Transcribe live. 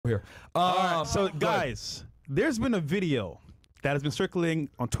here. So, guys, there's been a video that has been circulating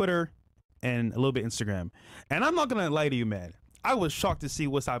on Twitter and a little bit Instagram. And I'm not going to lie to you, man. I was shocked to see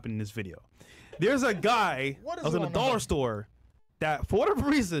what's happening in this video. There's a guy that was in a dollar store that, for whatever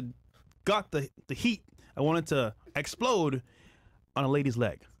reason, got the heat and wanted to explode on a lady's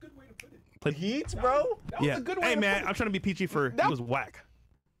leg. That's a good way to put it. The heat, bro? That was a good way Hey, to man, put it. I'm trying to be peachy for he was whack.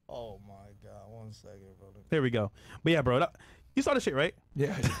 Oh, my God. 1 second, brother. There we go. But yeah, bro, you saw the shit, right?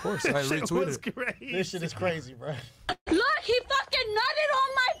 Yeah, of course. I retweeted it. Great. This shit is crazy, bro. Look, he fucking nutted on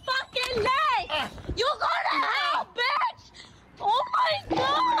my fucking leg! You go to hell, bitch! Oh my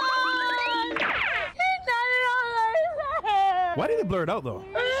God! He nutted on my leg! Why did it blur it out, though?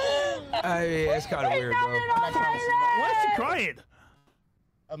 I mean, it's kind of weird, bro. Why is she crying?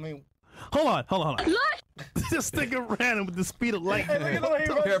 I mean, Hold on. Look, This nigga ran with the speed of light. look at the way he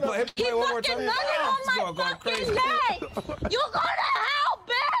runs Here, up. play he one more fucking time. nutted on It's my going fucking crazy. leg! You go to hell,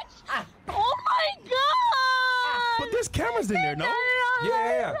 bitch! Oh my God! But there's cameras in there, no?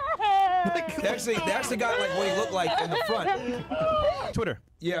 Yeah. They actually got like what he looked like in the front. Twitter.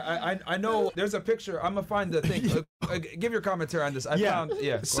 Yeah, I know. There's a picture. I'm gonna find the thing. Give your commentary on this. I found.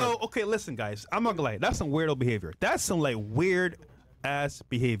 Yeah. go So, ahead. okay, listen, guys. I'm not gonna lie. That's some weirdo behavior. That's some like weird ass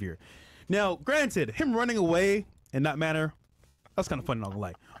behavior. Now, granted, him running away in that manner, that's kind of funny, not gonna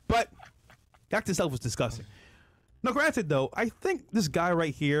lie. But the act itself was disgusting. Now, granted, though, I think this guy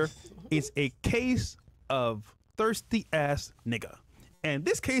right here is a case of thirsty ass nigga. And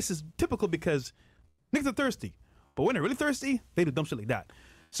this case is typical because niggas are thirsty. But when they're really thirsty, they do dumb shit like that.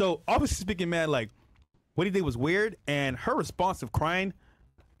 So, obviously speaking, man, like, what he did was weird. And her response of crying,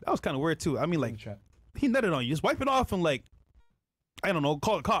 that was kind of weird, too. I mean, like, he nutted on you. Just wipe it off and, like, I don't know,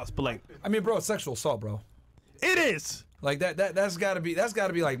 call the cops. But, like, I mean, bro, it's sexual assault, bro. it is. Like that's gotta be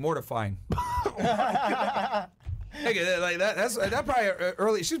like mortifying. Nigga, like that probably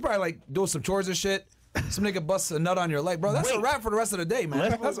early. She's probably like doing some chores and shit. Some nigga busts a nut on your leg, bro. That's a wrap for the rest of the day,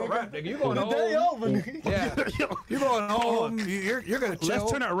 man. That's a wrap, nigga. You going home? Day over, nigga. Yeah, you're going home. You're gonna chill.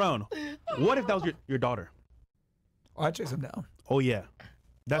 Let's turn it around. What if that was your daughter? Oh, I chase him down. Oh, yeah.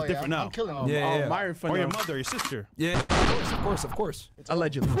 That's Oh, yeah, different now. I'm killing him. Yeah. Myron Or your mother, your sister. Yeah, of course.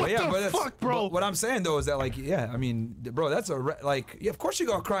 Allegedly. But yeah, but fuck, bro? What I'm saying though is that like, yeah, I mean, bro, that's yeah, of course you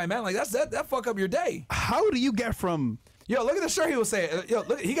gonna cry, man. Like that fuck up your day. How do you get from... Yo, look at the shirt he was saying. Yo,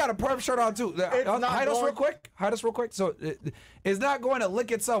 look, he got a perp shirt on too. Hide us real quick. So it's not going to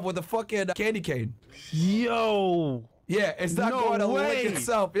lick itself with a fucking candy cane. Yo... Yeah, it's not No going to way. lick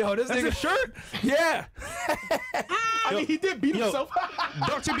itself. Yo, this That's nigga a shirt? Yeah. I mean, he did beat himself.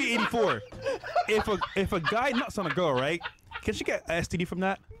 Dr. B84. If a guy nuts on a girl, right? Can she get STD from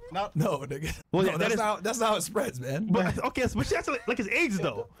that? No, nigga. Well, No, yeah, that's not how it spreads, man. But okay, but she has to like his AIDS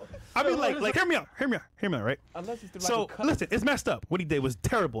though. I mean, like, hear me out, right? Unless it's So listen, it's messed up. What he did was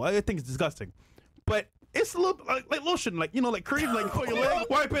terrible. I think it's disgusting. But it's a little like lotion, like like cream, like put your leg,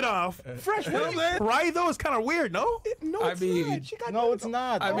 wipe it off. fresh, man. Right though, it's kind of weird, no? No, I it's mean- not. She got No, it's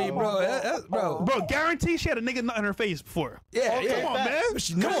not. I mean, bro, bro. Bro, guarantee she had a nigga nut in her face before. Yeah, Okay, yeah. Come on, man. But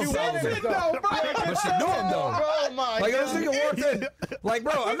she knew him, said though. it, No, bro. But she knew him, though. Oh my Like, this God. nigga walked in. Like,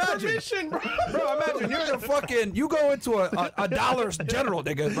 bro, imagine. Permission, bro. Bro, imagine you're in a fucking, you go into a Dollar General,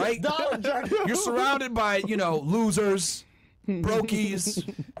 nigga, right? Dollar General. You're surrounded by, losers,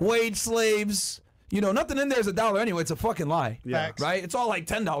 brokies, wage slaves. Nothing in there is $1 anyway. It's a fucking lie. Yeah. Right? It's all like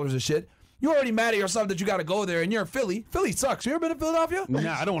 $10 and shit. You're already mad at yourself that you got to go there and you're in Philly. Philly sucks. You ever been to Philadelphia?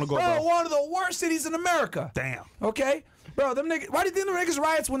 Nah, I don't want to go, Bro, bro. one of the worst cities in America. Damn. Okay? Bro, them niggas, why do you think the niggas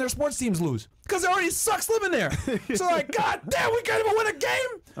riots when their sports teams lose? Because it already sucks living there. So like, God damn, we can't even win a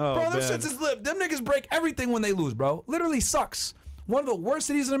game? Oh, bro, them man. shits is lit. Them niggas break everything when they lose, bro. Literally sucks. One of the worst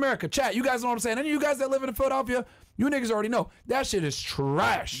cities in America. Chat, you guys know what I'm saying. Any of you guys that live in Philadelphia, you niggas already know. That shit is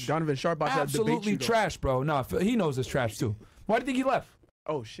trash. Donovan Sharp about to debate Absolutely you, though. trash, bro. No, he knows it's trash too. Why do you think he left?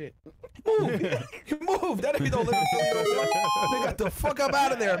 Oh shit. Move. He moved. That nigga don't live in Philly no more. They got the fuck up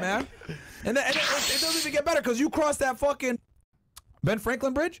out of there, man. And it doesn't even get better because you cross that fucking Ben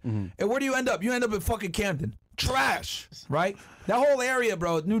Franklin Bridge, and where do you end up? You end up in fucking Camden. Trash, right? That whole area,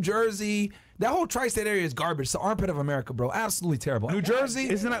 bro. New Jersey, that whole tri-state area is garbage. It's the armpit of America, bro. Absolutely terrible. New Jersey,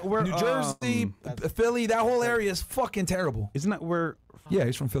 Isn't that where, New Jersey, Philly, that whole area is fucking terrible. Isn't that where... Yeah,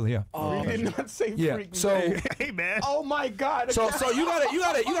 he's from Philly. Yeah. You did not say Yeah. freak. So. man. Hey, man. Oh my God. So you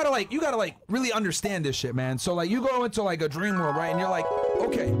gotta like really understand this shit, man. So like you go into like a dream world, right? And you're like,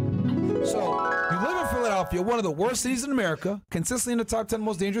 okay, so you live in Philadelphia, one of the worst cities in America, consistently in the top 10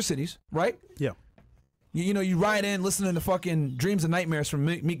 most dangerous cities, right? Yeah. You ride in listening to fucking Dreams and Nightmares from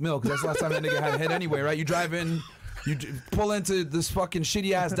Meek Mill, because that's the last time that nigga had a hit anyway, right? You drive in, pull into this fucking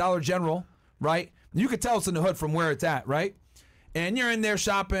shitty ass Dollar General, right? You could tell it's in the hood from where it's at, right? and you're in there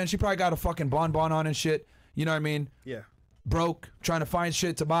shopping. She probably got a fucking bonbon on and shit. You know what I mean? Yeah. Broke, trying to find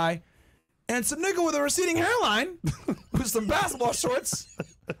shit to buy. And some nigga with a receding hairline with some basketball shorts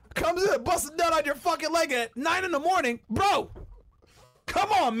comes in, busting down on your fucking leg at 9 in the morning. Bro,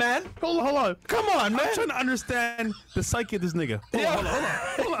 come on, man. Hold on. Come on, man. I'm trying to understand the psyche of this nigga. Hold on.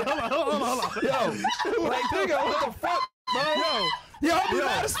 Yo, like, nigga, what the fuck, bro? Yo, I'm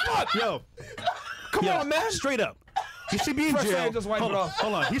mad as fuck. Yo. Come on, man. Straight up. He should be in Fresh jail. air, just wipe it off.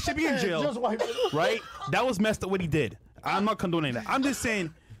 Hold on. He should be in jail. Just wipe it. Right? That was messed up what he did. I'm not condoning that. I'm just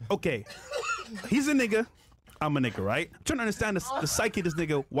saying, okay, he's a nigga. I'm a nigga, right? I'm trying to understand the psyche of this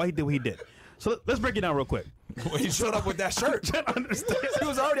nigga, why he did what he did. So let's break it down real quick. When he showed up with that shirt, Trying to understand. he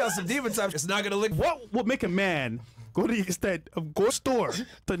was already on some demon time. It's not gonna lick. What would make a man go to the extent of go to store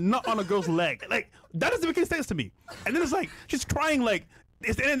to nut on a girl's leg? Like, that doesn't make any sense to me. And then it's like, she's crying like,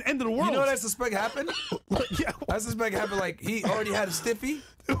 it's the end of the world. You know what I suspect happened? Yeah. I suspect happened like he already had a stiffy,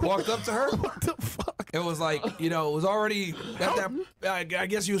 walked up to her. What the fuck? It was like, you know, it was already at that. I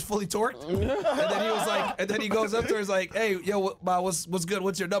guess he was fully torqued, and then he was like, and then he goes up to her, he's like, "Hey, yo, what's good?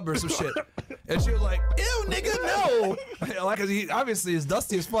 What's your number?" Some shit, and she was like, "Ew, nigga, no." Like, 'cause he obviously is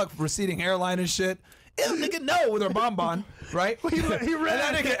dusty as fuck, receding hairline and shit. Ew, nigga, no, with her bonbon, right? He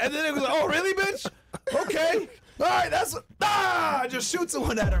ran. And then it was like, "Oh, really, bitch? Okay." All right, just shoots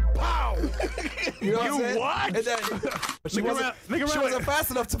one at her. Pow! You know what I'm saying? what? And then, but she wasn't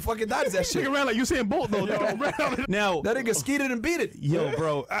fast enough to fucking dodge that shit. Nigga ran like Usain Bolt though. Now, That nigga skeeted and beat it. yo,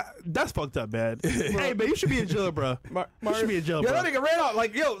 bro, that's fucked up, man. Hey, man, you should be in jail, bro. You should be in jail, Yo, bro. that nigga ran out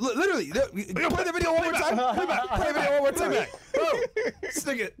like, yo, literally. Play the video one more time. Play the video one more time. Bro,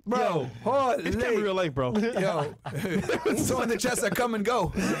 stick it. Bro, It's can't be real life, bro. Yo, so in the chest that come and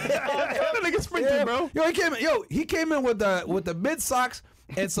go. That nigga sprinting, bro. He came in with the mid socks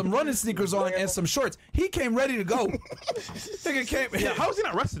and some running sneakers on and some shorts. He came ready to go. Nigga came. Yeah, how was he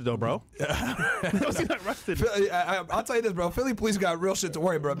not arrested though, bro? How was he not arrested? I'll tell you this, bro. Philly police got real shit to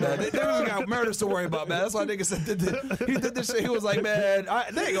worry about, man. They got murders to worry about, man. That's why nigga said he did this shit. He was like, man,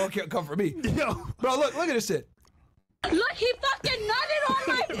 they ain't gonna come for me. Yo, Bro, look at this shit. Look, he fucking nutted on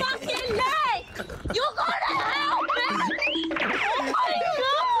my fucking leg! You go to hell, bitch! Oh my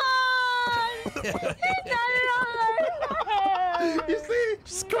god! He nutted on my leg! you see?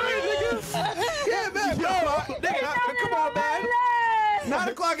 Just crying, nigga. Yeah, man, bro. Nigga, come on, man. 9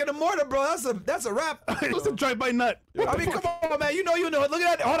 o'clock in the morning, bro. That's a wrap. It's a drive-by nut. I mean, come on, man. You know. Look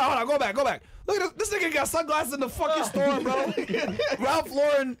at that. Hold on. Go back. Look at this nigga got sunglasses in the fucking store, bro. Ralph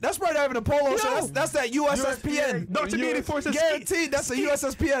Lauren. That's probably not even a polo shirt. That's that USSPN. Dr. D84 says Guaranteed. That's a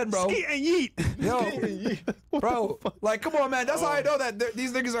USSPN, bro. Skeet and yeet. Yo, bro. Like, come on, man. That's how I know that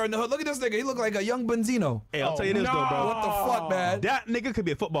these niggas are in the hood. Look at this nigga. He look like a young Benzino. Hey, I'll tell you this though, bro. What the fuck, man? That nigga could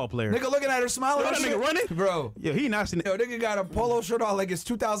be a football player. Nigga looking at her smiling. That and nigga shit. running? Bro. Yeah, he nasty. Yo, nigga got a polo shirt on like it's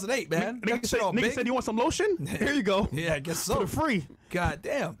 2008, man. That shit all Nigga big. said, you want some lotion? Here you go. Yeah, I guess so. For free. God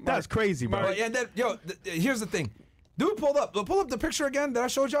damn. That's crazy, bro. Right, and then, here's the thing. Dude pull up the picture again that I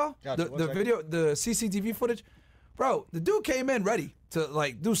showed y'all. Gotcha, The one second. video, the CCTV footage. Bro, the dude came in ready to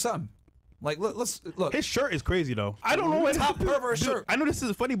like do something. Like, let's look. His shirt is crazy though. I don't know what Top pervert Dude, shirt. I know this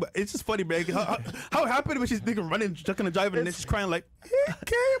is funny, but it's just funny, man. How happened when she's nigga running, ducking and driving, and then she's crying like,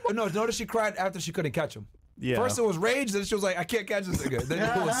 But no, notice she cried after she couldn't catch him. Yeah. First it was rage, then she was like, I can't catch this nigga. Then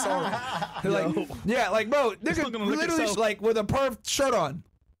it was sorry. Like, yeah, like, bro, nigga still gonna lick literally itself. like with a perv shirt on.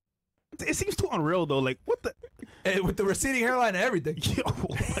 It seems too unreal though. Like, what the? And with the receding hairline and everything. Yo, oh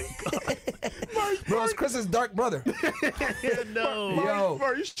my god. Bro, it's Chris's dark brother. No. Yo.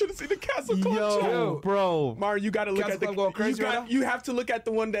 Mar, you should have seen the Castle Club shit. Yo, bro. Mar, you got to look Castle at the. Club going crazy right now? You have to look at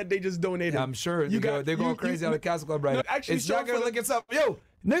the one that they just donated. I'm sure they're going crazy on the Castle Club right no, now. actually, It's show not gonna for look it up. Yo,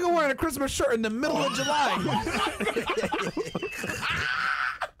 nigga wearing a Christmas shirt in the middle of July.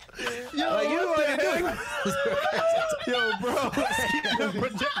 Yo, Like, you know what you're doing? Yo, bro. Keep the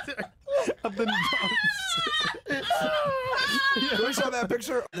projector of the Can we show that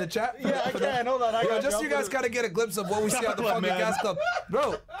picture in the chat? Yeah, I can. Hold on. I Yo, got just so you guys gotta get a glimpse of what we see on the fucking man. Castle Club.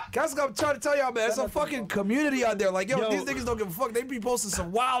 Bro, Castle Club, I'm trying to tell y'all, man, it's a fucking community out there. Like, yo, these niggas don't give a fuck. They be posting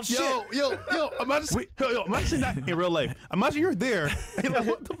some wild shit. Yo, imagine that in real life. Imagine you're there. And you're like,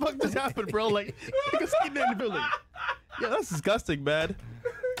 what the fuck just happened, bro? Like, niggas skating in the building. Yeah, that's disgusting, man.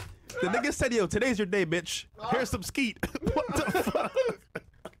 The nigga said, yo, today's your day, bitch. Here's some skeet. What the fuck?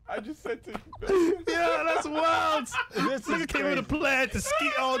 I just said to. Yeah, that's wild. This nigga came with a plan to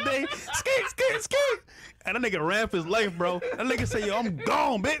skeet all day. Skeet. And that nigga ran for his life, bro. That nigga said, yo, I'm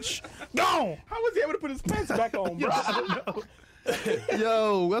gone, bitch. Gone. How was he able to put his pants back on, bro? I don't know.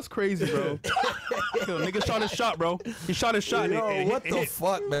 Yo, that's crazy, bro. Yo, nigga shot his shot, bro. He shot his shot. Yo, and what the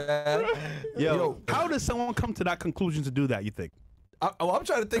fuck, man? Yo, how does someone come to that conclusion to do that, you think? I'm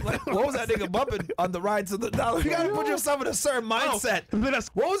trying to think, like, what was that nigga bumping on the ride to the dollar? You gotta put yourself in a certain mindset.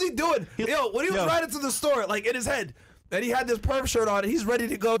 What was he doing? Yo, when he was riding to the store, like, in his head, and he had this perm shirt on, and he's ready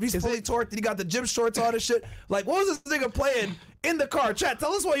to go. He's fully torqued, and he got the gym shorts on and shit. Like, what was this nigga playing in the car? Chat,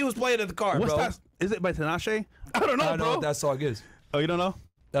 tell us what he was playing in the car, What's bro. that? Is it by Tinashe? I don't know, I don't know bro. what that song is. Oh, you don't know?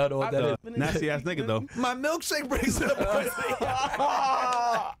 I don't know what that is. Nasty ass nigga though. My milkshake brings the pussy.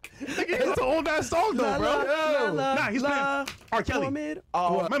 It's an old ass song though, bro. Nah, he's playing R. Kelly.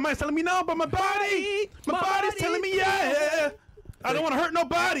 My mind's telling me no, but my body's telling me yeah. I don't want to hurt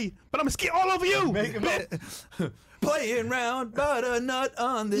nobody, but I'm gonna skid all over you. Playing round butternut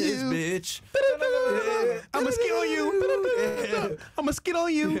on this bitch. I'm gonna skid on you. I'm gonna skid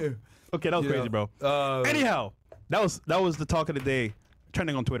on you. Okay, that was crazy, bro. Anyhow, that was the talk of the day,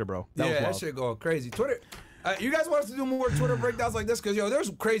 trending on Twitter, bro. That was that wild. shit going crazy. Twitter. You guys want us to do more Twitter breakdowns like this? Because, yo, there's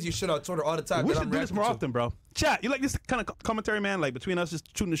some crazy shit on Twitter all the time. We that should I'm do this more reacting to. often, bro. Chat, you like this kind of commentary, man? Like between us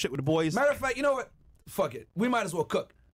just shooting the shit with the boys? Matter of fact, you know what? Fuck it. We might as well cook.